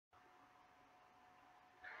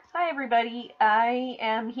Hi everybody, I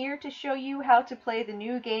am here to show you how to play the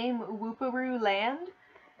new game Wooparooland,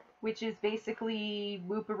 which is basically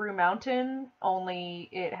Wooparoo Mountain, only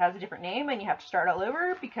it has a different name and you have to start all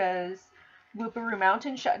over because Wooparoo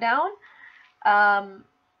Mountain shut down.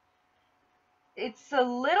 It's a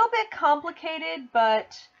little bit complicated,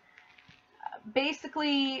 but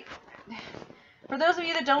basically, for those of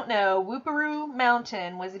you that don't know, Wooparoo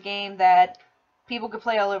Mountain was a game that people could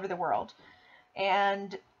play all over the world.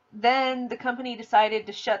 And then the company decided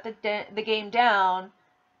to shut the game down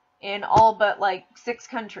in all but like 6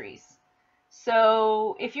 countries.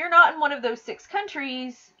 So if you're not in one of those 6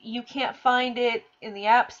 countries, you can't find it in the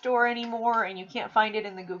App Store anymore, and you can't find it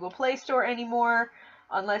in the Google Play Store anymore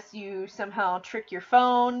unless you somehow trick your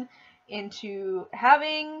phone into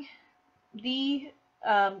having the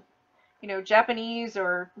Japanese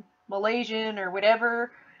or Malaysian or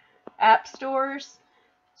whatever app stores.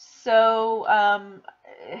 So,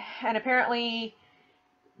 and apparently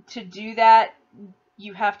to do that,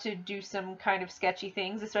 you have to do some kind of sketchy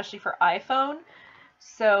things, especially for iPhone.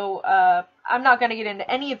 So, I'm not going to get into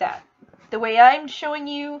any of that. The way I'm showing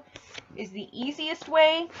you is the easiest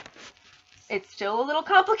way. It's still a little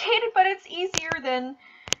complicated, but it's easier than,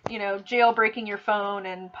 jailbreaking your phone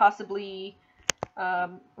and possibly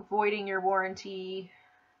voiding your warranty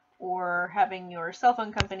or having your cell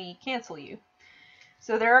phone company cancel you.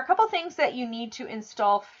 So there are a couple things that you need to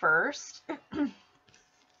install first.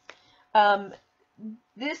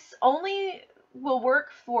 This only will work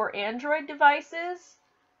for Android devices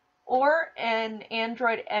or an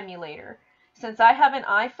Android emulator. Since I have an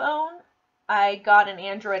iPhone, I got an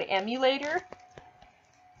Android emulator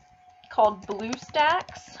called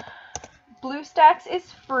BlueStacks. BlueStacks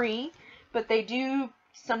is free, but they do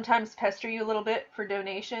sometimes pester you a little bit for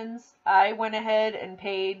donations. I went ahead and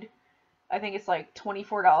paid, I think it's like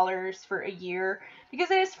 $24 for a year,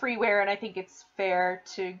 because it is freeware and I think it's fair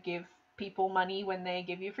to give people money when they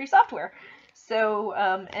give you free software. So,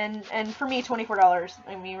 and for me, $24,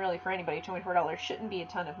 I mean, really for anybody, $24 shouldn't be a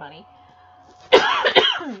ton of money.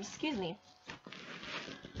 Excuse me.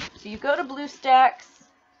 So you go to BlueStacks.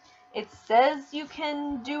 It says you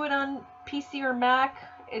can do it on PC or Mac.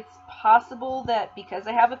 It's possible that because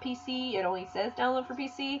I have a PC, it only says download for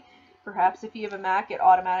PC. Perhaps if you have a Mac, it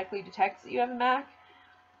automatically detects that you have a Mac.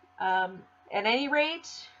 At any rate,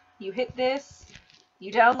 you hit this,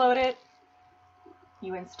 you download it,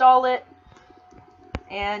 you install it,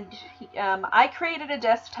 and I created a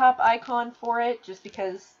desktop icon for it just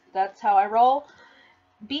because that's how I roll.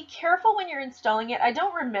 Be careful when you're installing it. I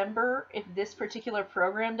don't remember if this particular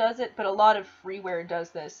program does it, but a lot of freeware does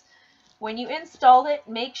this. When you install it,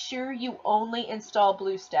 make sure you only install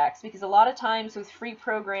BlueStacks, because a lot of times with free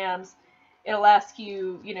programs, it'll ask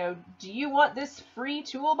you, do you want this free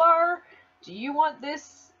toolbar? Do you want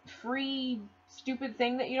this free stupid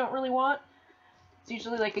thing that you don't really want? It's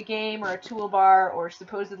usually like a game or a toolbar or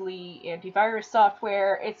supposedly antivirus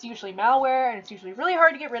software. It's usually malware, and it's usually really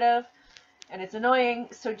hard to get rid of, and it's annoying,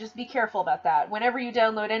 so just be careful about that. Whenever you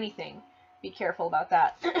download anything, be careful about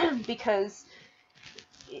that, because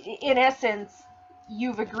in essence,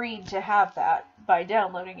 you've agreed to have that by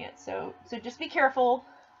downloading it. So just be careful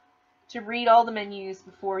to read all the menus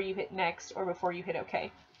before you hit next or before you hit OK.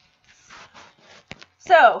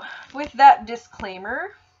 So with that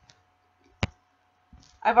disclaimer,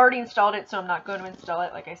 I've already installed it, so I'm not going to install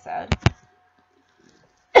it, like I said.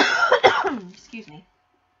 Excuse me.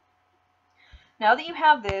 Now that you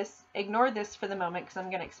have this, ignore this for the moment because I'm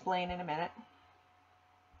going to explain in a minute.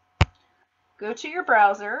 Go to your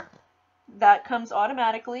browser. That comes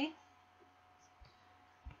automatically.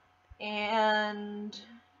 And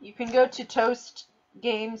you can go to Toast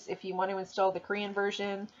Games if you want to install the Korean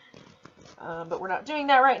version. But we're not doing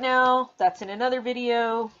that right now. That's in another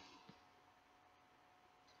video.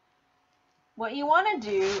 What you want to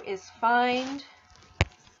do is find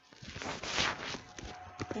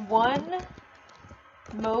one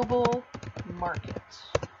mobile market.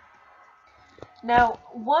 Now,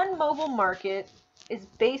 one mobile market is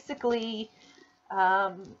basically,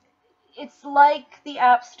 it's like the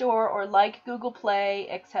App Store or like Google Play,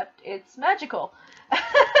 except it's magical.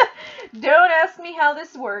 Don't ask me how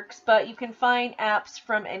this works, but you can find apps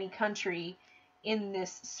from any country in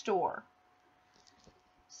this store.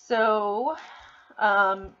 So,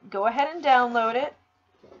 go ahead and download it.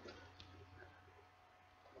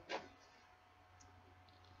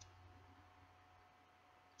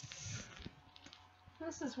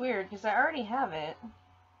 This is weird because I already have it.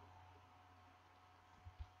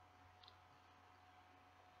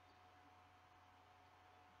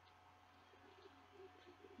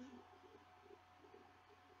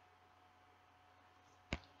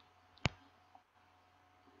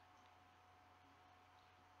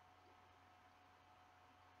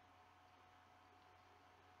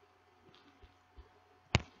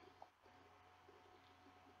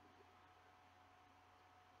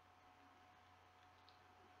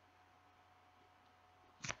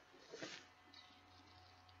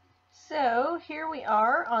 So here we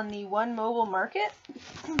are on the One Mobile Market.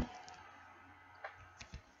 And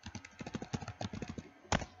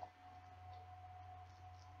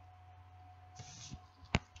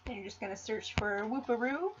you're just going to search for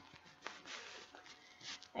Wooparoo.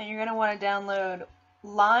 And you're going to want to download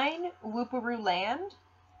Line Wooparooland.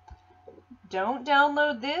 Don't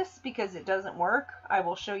download this because it doesn't work. I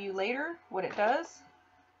will show you later what it does.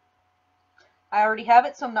 I already have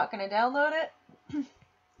it, so I'm not going to download it.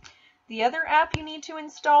 The other app you need to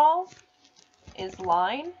install is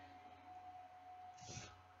Line.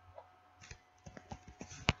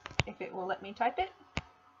 If it will let me type it.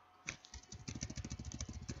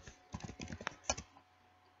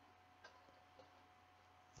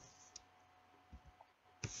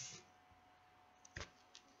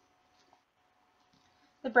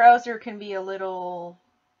 The browser can be a little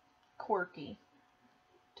quirky,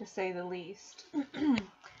 to say the least.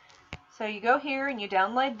 So you go here and you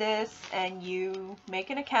download this and you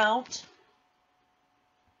make an account.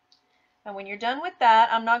 And when you're done with that,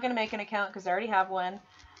 I'm not going to make an account because I already have one.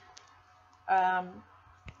 When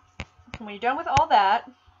you're done with all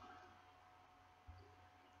that,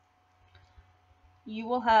 you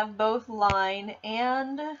will have both Line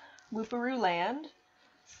and Wooparooland.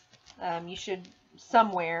 You should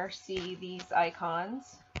somewhere see these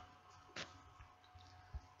icons.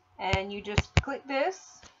 And you just click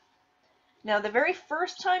this. Now the very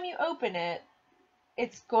first time you open it,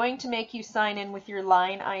 it's going to make you sign in with your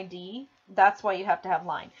Line ID. That's why you have to have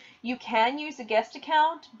Line. You can use a guest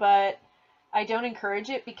account, but I don't encourage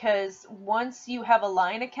it because once you have a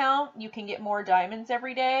Line account, you can get more diamonds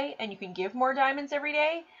every day and you can give more diamonds every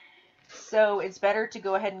day. So it's better to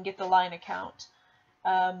go ahead and get the Line account.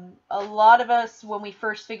 A lot of us, when we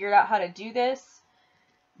first figured out how to do this,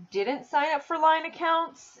 didn't sign up for Line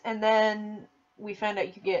accounts, and then we found out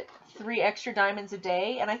you could get 3 extra diamonds a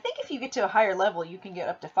day, and I think if you get to a higher level you can get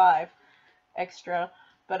up to 5 extra,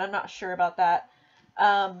 but I'm not sure about that.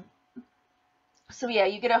 So yeah,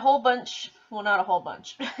 you get a whole bunch, well, not a whole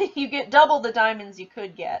bunch, you get double the diamonds you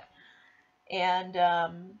could get, and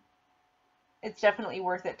it's definitely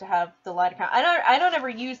worth it to have the Line account. I don't ever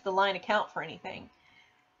use the Line account for anything.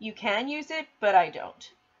 You can use it, but I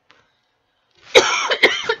don't.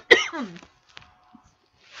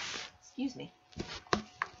 Excuse me.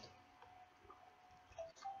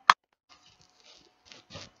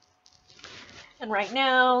 And right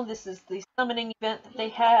now, this is the summoning event that they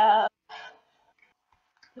have.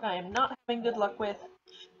 I am not having good luck with.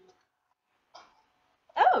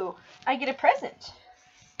 Oh, I get a present.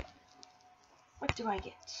 What do I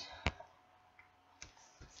get?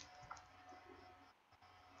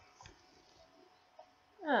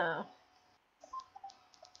 Oh.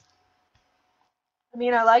 I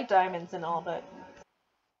mean, I like diamonds and all, but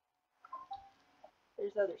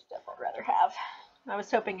there's other stuff I'd rather have. I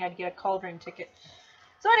was hoping I'd get a cauldron ticket.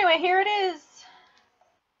 So anyway, here it is.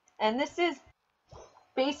 And this is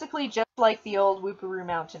basically just like the old Wooparoo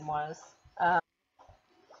Mountain was. I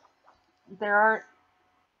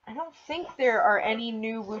don't think there are any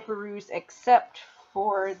new Wooparoos except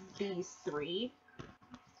for these 3,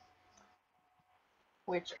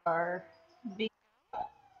 which are big.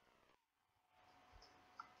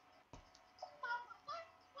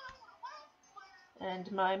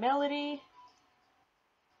 And My Melody.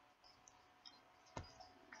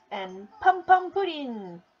 And Pum Pum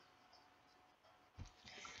Pudding.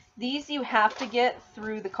 These you have to get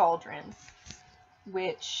through the cauldron,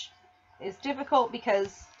 which is difficult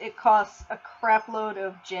because it costs a crap load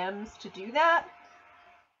of gems to do that.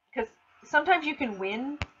 Because sometimes you can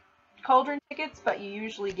win cauldron tickets, but you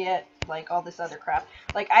usually get like all this other crap.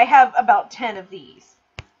 Like I have about 10 of these.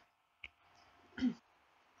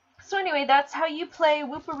 So anyway, that's how you play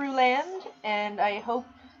Wooparooland, and I hope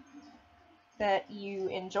that you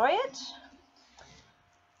enjoy it.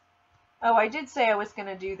 Oh, I did say I was going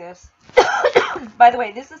to do this. By the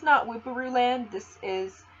way, this is not Wooparooland. This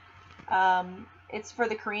is, it's for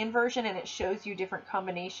the Korean version, and it shows you different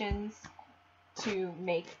combinations to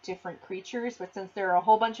make different creatures. But since there are a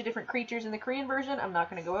whole bunch of different creatures in the Korean version, I'm not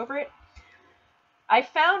going to go over it. I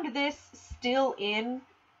found this still in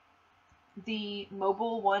the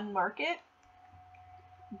mobile one market,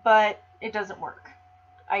 but it doesn't work.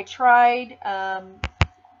 I tried,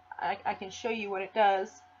 I can show you what it does.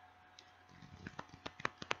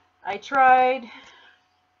 I tried,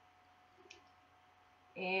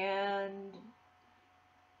 and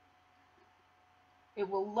it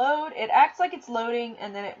will load. It acts like it's loading,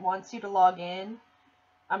 and then it wants you to log in.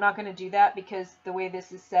 I'm not going to do that because the way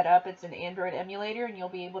this is set up, it's an Android emulator, and you'll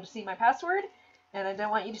be able to see my password, and I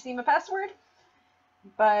don't want you to see my password.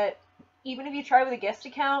 But even if you try with a guest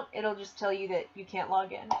account, it'll just tell you that you can't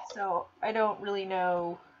log in. So I don't really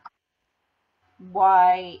know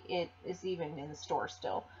why it is even in the store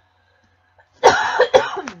still.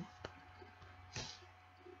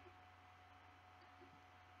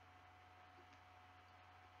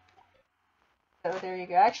 So there you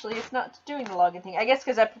go. Actually, it's not doing the login thing. I guess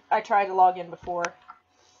because I tried to log in before.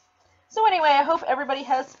 So anyway, I hope everybody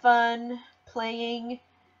has fun playing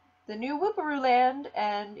the new Wooparooland,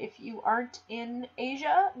 and if you aren't in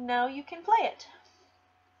Asia, now you can play it.